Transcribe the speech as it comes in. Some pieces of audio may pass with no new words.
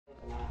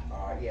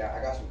Yeah,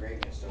 I got some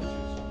gravy and stuff too.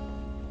 So.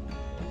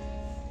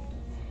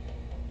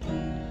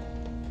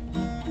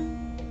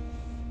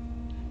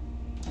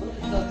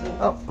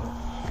 Oh.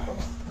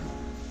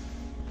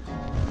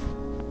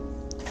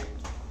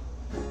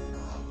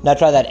 Now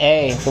try that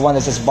A, the one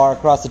that says bar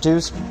across the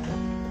twos. Give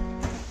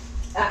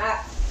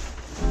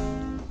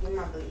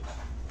my bleach.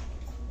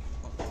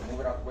 Move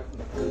it out the way from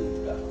the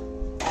food.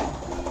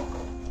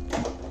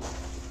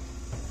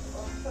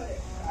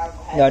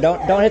 No,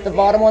 don't hit the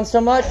bottom one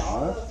so much.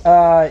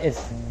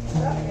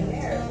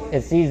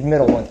 It's these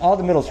middle ones, all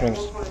the middle strings.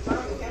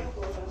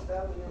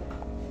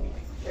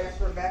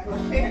 Transfer back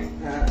over there.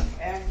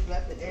 And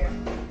left it there.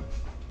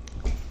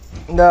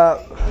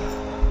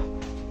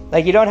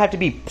 Like you don't have to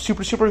be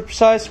super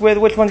precise with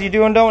which ones you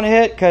do and don't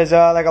hit, because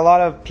like a lot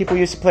of people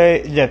used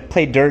to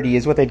play dirty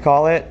is what they'd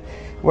call it,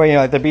 where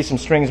like, there'd be some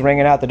strings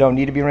ringing out that don't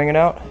need to be ringing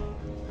out.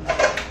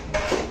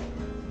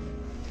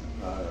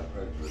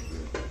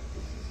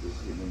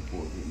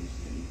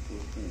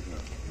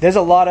 There's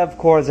a lot of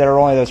chords that are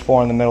only those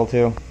 4 in the middle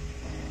too.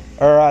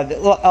 Or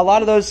a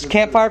lot of those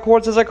campfire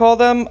chords, as I call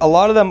them, a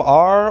lot of them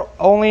are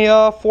only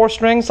 4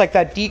 strings. Like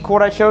that D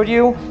chord I showed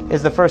you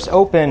is the first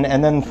open,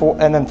 and then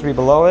 3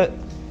 below it.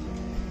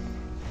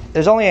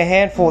 There's only a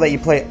handful that you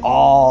play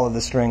all of the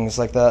strings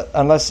like that,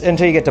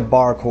 until you get to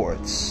bar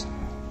chords.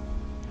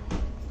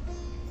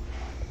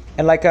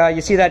 And like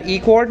you see that E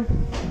chord?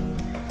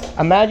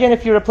 Imagine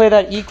if you were to play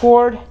that E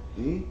chord.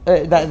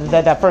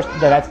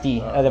 That's D.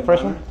 The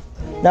first one.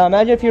 Now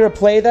imagine if you were to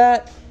play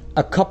that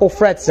a couple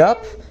frets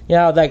up.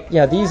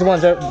 These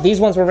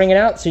ones were ringing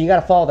out, so you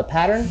got to follow the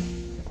pattern.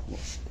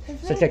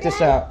 So check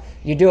this out.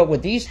 You do it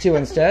with these 2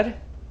 instead.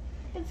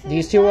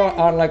 These 2 are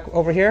on like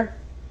over here.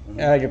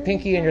 Your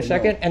pinky and your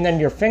second, and then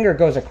your finger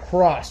goes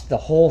across the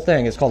whole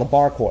thing. It's called a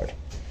bar chord.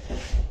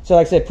 So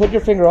like I said, put your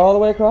finger all the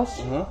way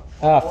across.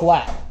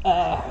 Flat.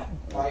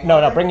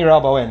 No, bring your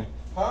elbow in.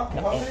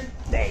 No,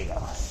 there you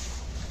go.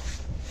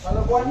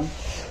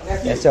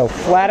 Yeah, so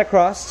flat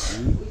across.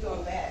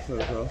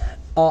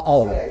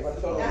 All of them.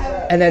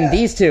 And then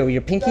these 2,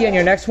 your pinky and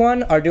your next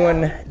one, are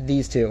doing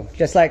these 2.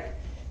 Just like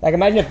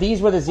imagine if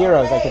these were the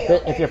zeros. Like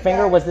if your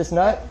finger was this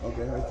nut.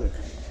 Okay, right there.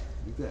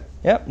 Like that.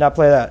 Yep. Now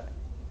play that.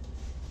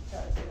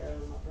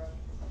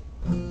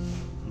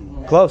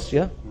 Close,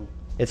 yeah.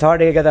 It's hard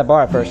to get that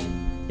bar at first.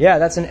 Yeah,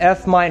 that's an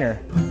F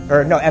minor,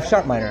 or no, F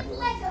sharp minor.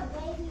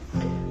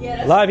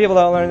 A lot of people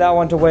don't learn that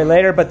one till way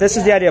later, but this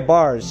is the idea of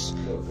bars.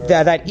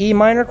 That E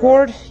minor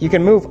chord, you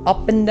can move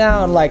up and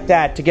down like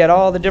that to get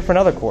all the different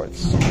other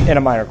chords in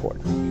a minor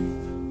chord.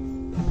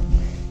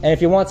 And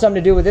if you want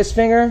something to do with this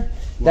finger,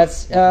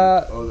 that's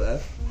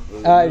the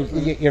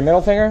F? Your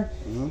middle finger.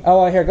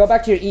 Oh, here, go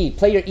back to your E.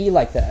 Play your E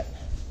like that,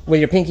 with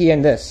your pinky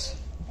in this.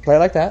 Play it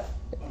like that.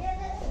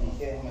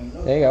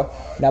 There you go.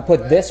 Now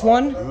put this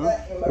one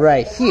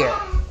right here.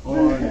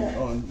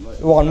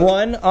 On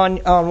one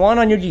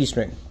on your G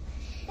string.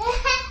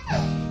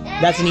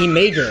 That's an E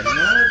major.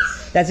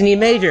 That's an E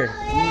major.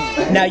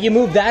 Now you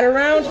move that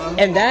around,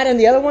 and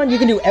the other one, you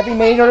can do every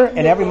major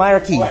and every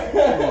minor key.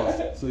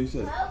 So you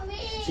said.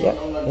 Yep.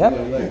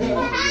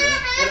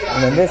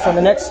 And then this on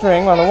the next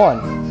string on the 1.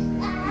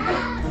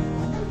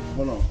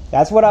 Hold on.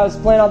 That's what I was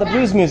playing all the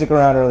blues music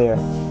around earlier.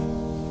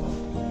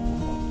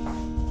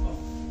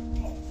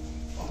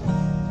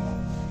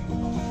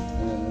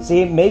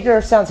 See,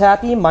 major sounds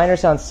happy, minor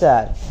sounds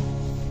sad.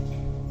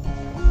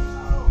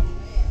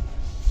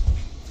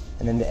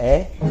 And then the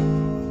A.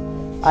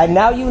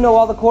 Now you know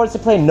all the chords to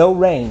play No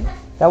Rain.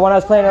 That one I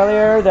was playing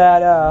earlier,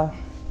 that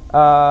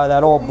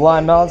old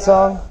Blind Melon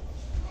song.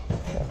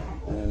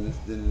 And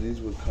then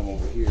these would come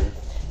over here.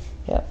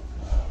 Yep.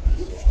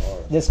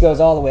 This goes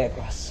all the way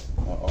across.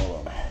 All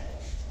of them.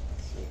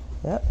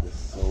 Yep.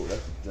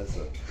 That's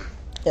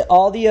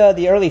all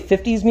the early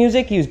 50s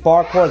music used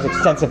bar chords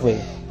extensively.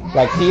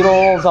 Like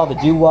Beatles, all the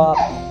doo-wop.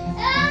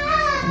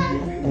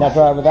 Now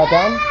try with that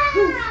down.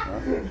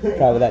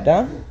 Try with that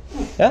down.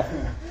 Yeah.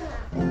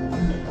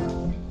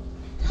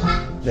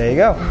 There you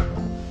go.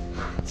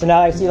 So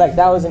now I see like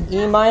that was an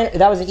E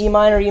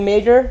minor, E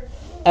major,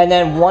 and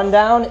then 1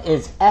 down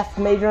is F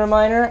major and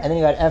minor, and then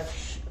you got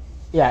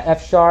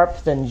F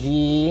sharp, then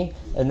G,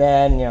 and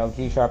then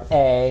G sharp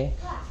A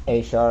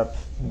sharp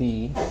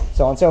B,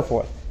 so on and so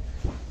forth.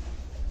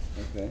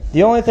 Okay.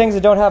 The only things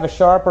that don't have a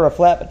sharp or a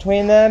flat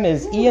between them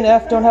is E and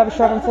F don't have a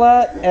sharp and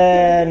flat,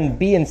 and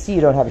B and C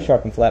don't have a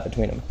sharp and flat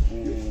between them.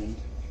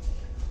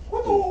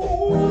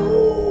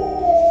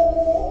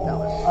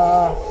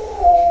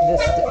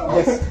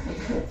 This.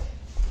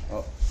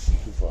 Oh,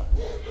 too far.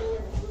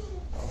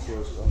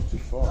 I'm too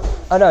far.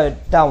 Oh no,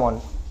 down 1.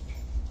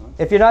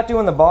 If you're not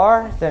doing the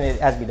bar, then it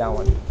has to be down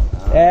 1.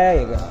 There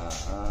you go.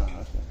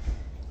 Okay.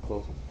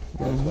 Close.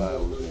 That's why I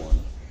was 1.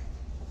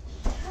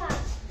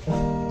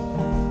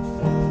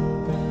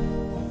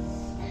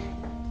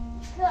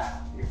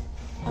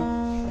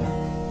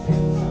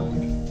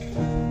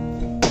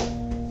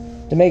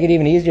 To make it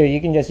even easier,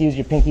 you can just use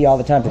your pinky all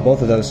the time for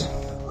both of those.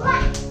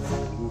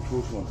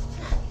 Which one?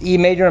 E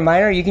major and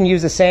minor, you can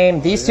use the same,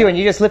 these 2, and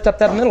you just lift up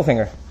that middle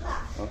finger.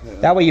 Okay.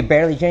 That way you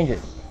barely change it.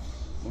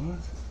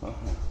 What?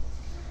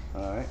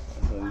 Alright.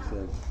 So you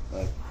said,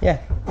 like, Yeah,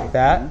 like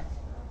that.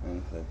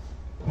 and it's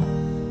like,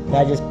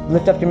 Now just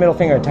lift up your middle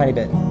finger a tiny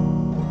bit.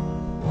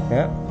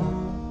 Yeah.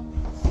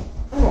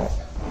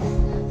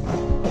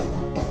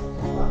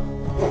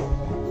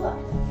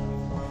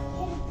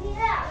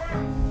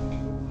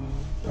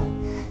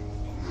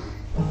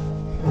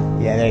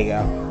 Yeah, there you go.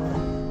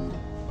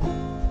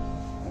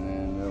 and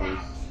then there was,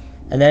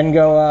 And then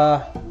go,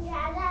 yeah,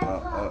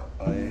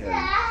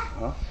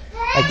 huh?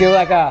 like do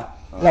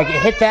like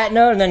hit that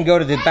note and then go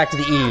to the back to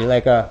the E,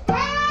 like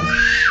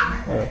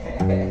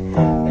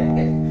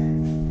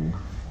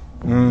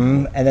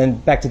and then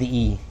back to the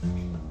E.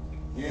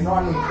 You know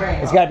I need train.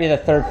 It's got to be the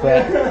 3rd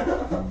fret.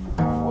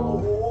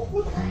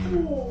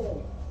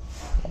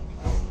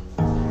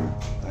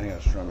 I ain't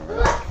got to strum it,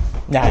 right?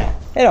 Nah,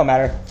 it don't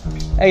matter.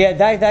 Yeah,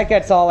 that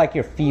gets all like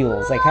your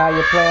feels, like how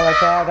you play like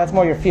that. That's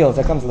more your feels.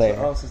 That comes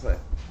later. Oh, it's just like,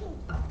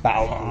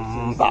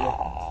 Bow,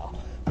 bow.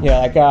 Yeah,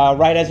 like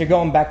right as you're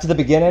going back to the you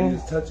beginning.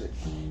 just touch it.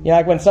 Yeah,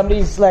 like when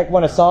somebody's like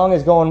when a song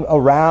is going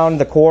around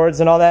the chords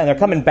and all that, and they're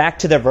coming back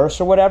to their verse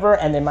or whatever,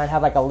 and they might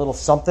have like a little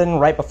something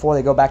right before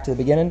they go back to the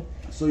beginning.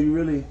 So you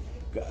really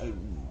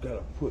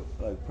gotta put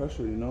like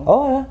pressure, you know?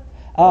 Oh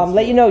yeah.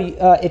 Let you know,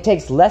 it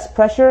takes less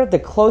pressure the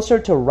closer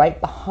to right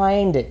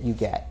behind it you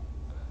get.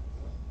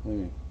 What do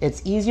you mean?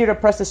 It's easier to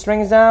press the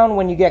strings down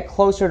when you get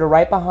closer to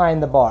right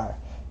behind the bar.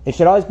 It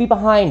should always be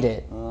behind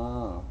it,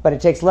 but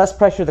it takes less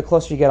pressure the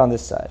closer you get on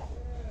this side.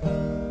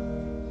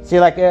 See,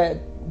 like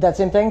that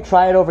same thing,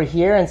 try it over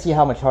here and see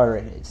how much harder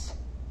it is.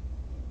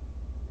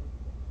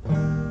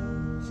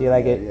 See,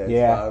 like Yeah, it? it's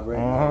Yeah.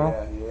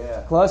 vibrating.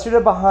 Yeah. Closer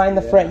to behind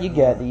the fret you Yeah.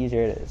 get, the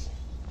easier it is.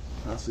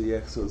 So yeah,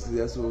 so see,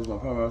 that's what was my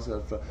problem. I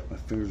said my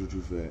fingers were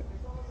too fat.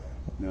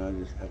 Now I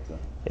just have to.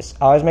 Just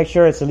always make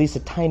sure it's at least a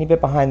tiny bit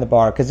behind the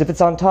bar, because if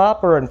it's on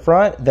top or in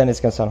front, then it's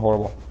going to sound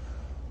horrible.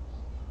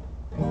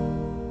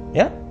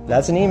 Yeah,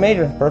 that's an E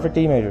major. Perfect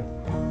E major.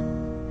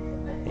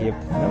 Yep,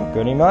 no,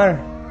 good E minor.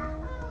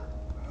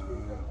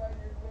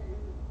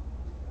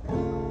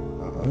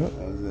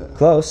 That was it.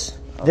 Close.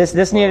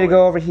 This needed to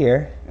go over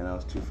here. And I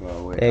was too far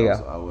away. There you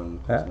go. I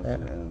wasn't Yeah, close enough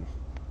to the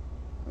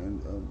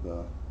end of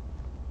the.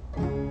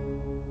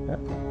 Yeah.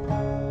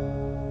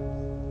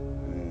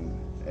 And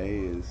A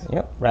is.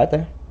 Yep, right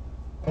there.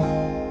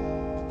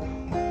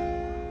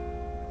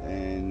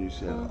 And you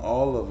said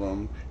all of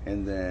them,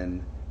 and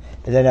then.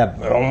 And then a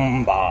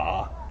boom,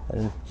 ba.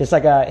 And just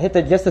like hit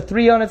just the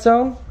 3 on its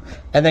own,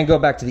 and then go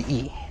back to the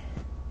E.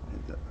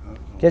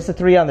 Just the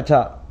 3 on the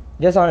top,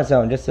 just on its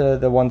own, just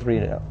the 1 3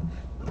 note,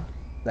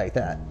 like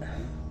that.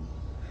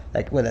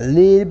 Like with a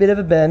little bit of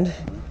a bend.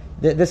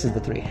 This is the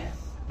 3.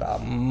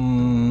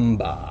 Bum,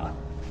 ba.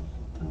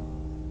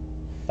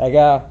 Like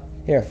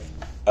here.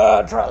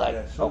 Try like.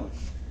 Yeah, show Oh, me.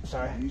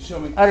 sorry. You show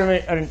me. I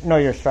didn't know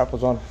your strap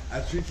was on. I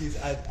treat these.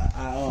 Not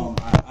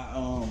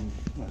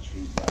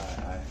treat.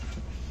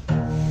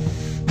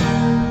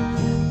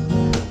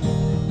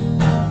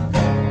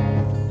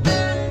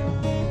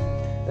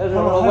 Those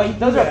Hold on, are how'd you do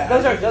that?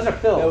 those are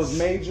fills. That was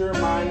major,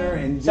 minor,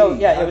 and D. So,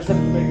 yeah, it How'd was you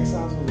the- make it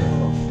sound so good.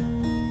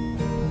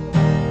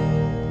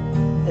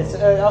 It's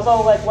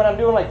also like when I'm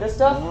doing like this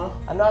stuff, Uh-huh.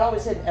 I'm not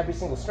always hitting every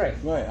single string.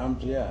 Right,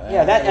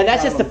 Yeah,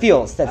 that's just the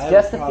feels. That's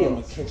just the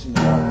feels. Catching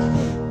the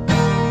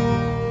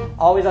notes.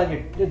 Always on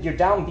your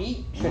down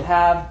beat should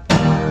have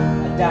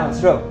a down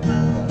stroke.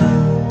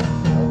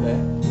 Okay.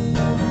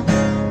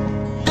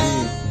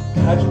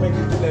 How'd you make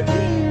it do that?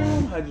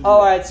 How'd you do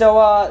All that? right, so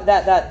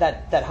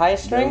that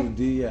highest string, That was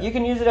D, yeah. you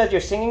can use it as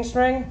your singing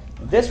string.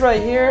 This right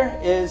here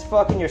is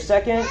fucking your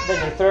 2nd, then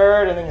your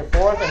 3rd, and then your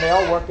 4th, and they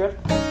all work good.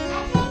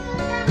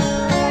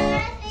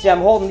 See,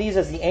 I'm holding these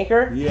as the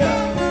anchor.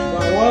 Yeah.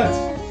 What?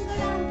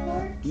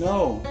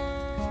 No.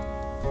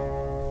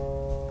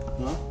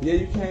 Huh? Yeah,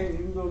 you can. You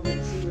can go get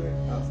a cigarette.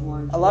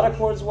 A lot of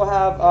chords will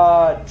have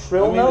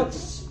trill I mean,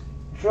 notes.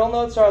 Trill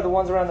notes are the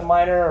ones around the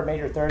minor or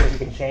major 3rd that you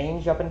can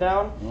change up and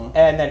down, Uh-huh.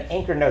 and then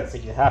anchor notes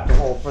that you have to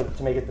hold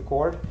to make it the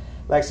chord.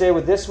 Like say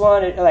with this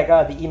one,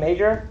 the E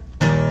major.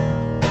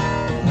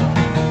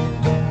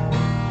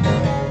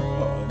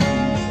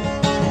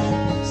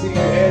 See, you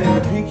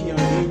added the pinky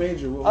on E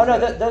major. What Oh was no,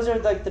 that? those are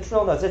like the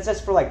trill notes. It's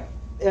just for like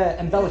It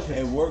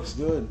embellishments. works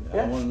good.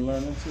 Yeah. I want to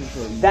learn that too.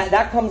 So you,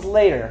 That comes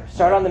later.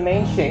 Start on the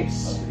main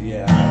shapes.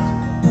 yeah.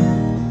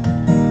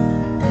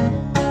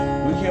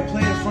 We can't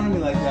play in front of me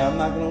like that. I'm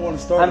not gonna want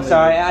to start. I'm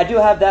sorry, I do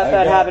have that I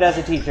bad got- habit as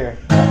a teacher.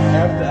 I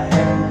have to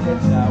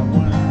catch that. I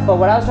want to. But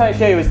what I was trying to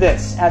show you was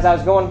this. As I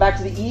was going back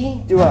to the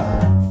E, do a.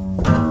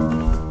 Hold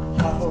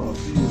on.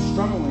 So you were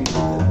strumming when you did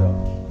that though.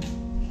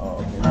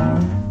 Oh,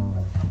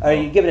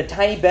 okay. You give it a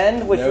tiny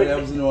bend, which That would,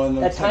 was one of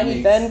them that tiny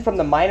techniques. bend from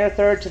the minor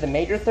 3rd to the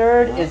major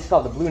 3rd is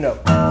called the blue note.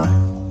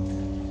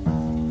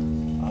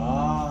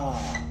 Ah.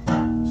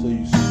 So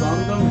you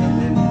strummed them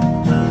and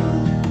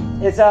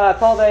then.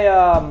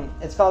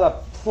 It's called a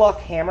pluck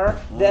hammer.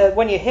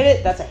 When you hit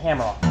it, that's a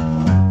hammer off.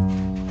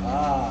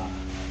 Ah.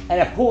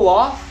 And a pull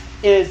off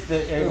is the.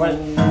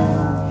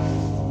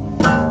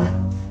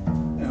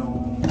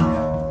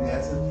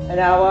 Yes. And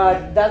now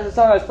that's the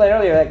song I was playing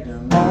earlier. Like,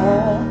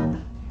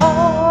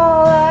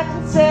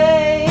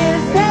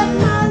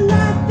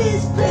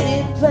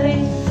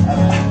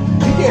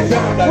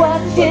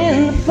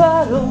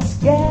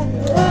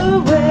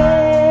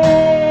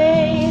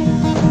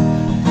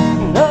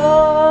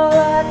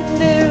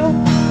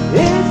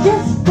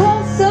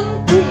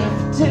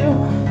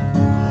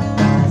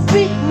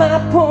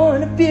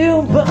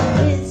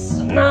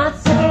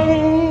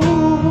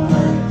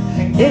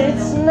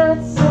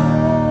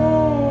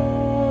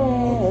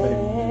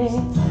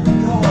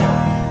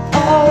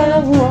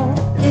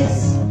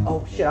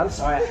 shit, I'm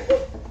sorry.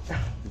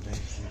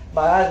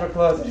 My eyes were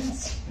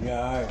closed. Yeah,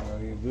 all right, bro.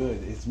 You're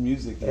good. It's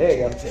music. There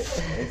you go.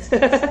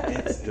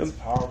 It's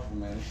powerful,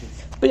 man.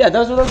 But yeah,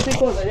 those were those two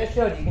chords I just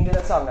showed you. You can do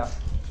that song now.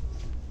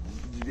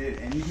 You did,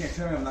 and you can't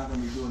tell me I'm not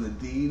gonna be doing the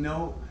D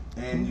note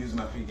and using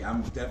my pinky.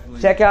 I'm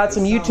definitely. Check out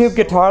some YouTube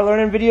guitar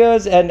learning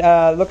videos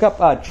and look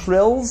up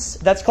trills.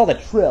 That's called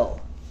a trill.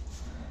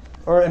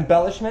 Or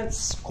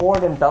embellishments.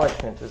 Chord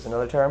embellishment is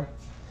another term.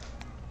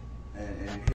 And